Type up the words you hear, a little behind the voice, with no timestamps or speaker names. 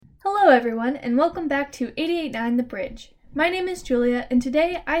Hello everyone, and welcome back to 88.9 The Bridge. My name is Julia, and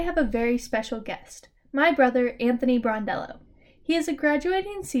today I have a very special guest, my brother Anthony Brondello. He is a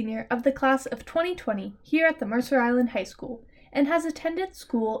graduating senior of the class of 2020 here at the Mercer Island High School, and has attended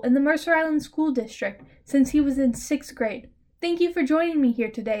school in the Mercer Island School District since he was in 6th grade. Thank you for joining me here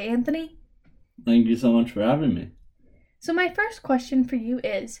today, Anthony. Thank you so much for having me. So my first question for you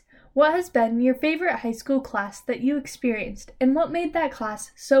is, what has been your favorite high school class that you experienced, and what made that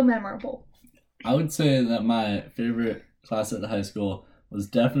class so memorable? I would say that my favorite class at the high school was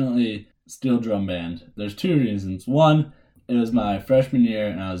definitely steel drum band. There's two reasons. One, it was my freshman year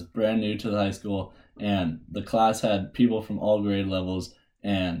and I was brand new to the high school, and the class had people from all grade levels,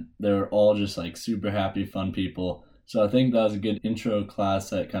 and they were all just like super happy, fun people. So I think that was a good intro class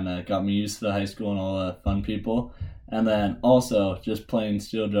that kind of got me used to the high school and all the fun people. And then also just playing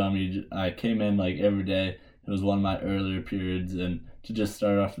steel drum, I came in like every day. It was one of my earlier periods, and to just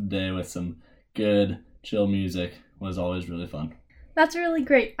start off the day with some good, chill music was always really fun. That's really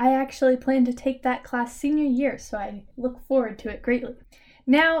great. I actually plan to take that class senior year, so I look forward to it greatly.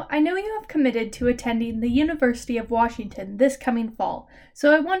 Now, I know you have committed to attending the University of Washington this coming fall,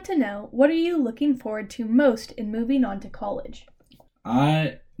 so I want to know, what are you looking forward to most in moving on to college?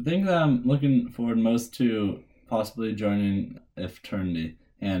 I think that I'm looking forward most to possibly joining a fraternity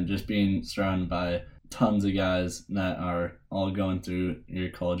and just being surrounded by tons of guys that are all going through your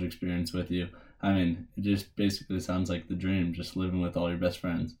college experience with you. I mean, it just basically sounds like the dream, just living with all your best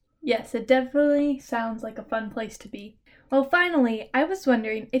friends. Yes, it definitely sounds like a fun place to be. Well, finally, I was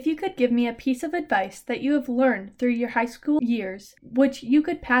wondering if you could give me a piece of advice that you have learned through your high school years, which you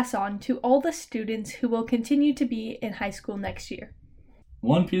could pass on to all the students who will continue to be in high school next year.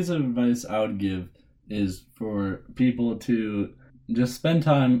 One piece of advice I would give is for people to just spend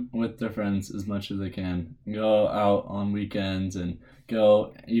time with their friends as much as they can. Go out on weekends and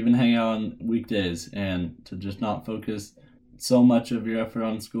go even hang out on weekdays, and to just not focus so much of your effort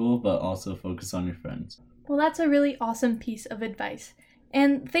on school, but also focus on your friends. Well, that's a really awesome piece of advice.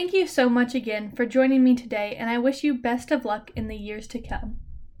 And thank you so much again for joining me today, and I wish you best of luck in the years to come.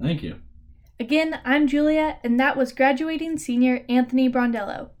 Thank you. Again, I'm Julia, and that was graduating senior Anthony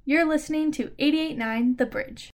Brondello. You're listening to 88.9 The Bridge.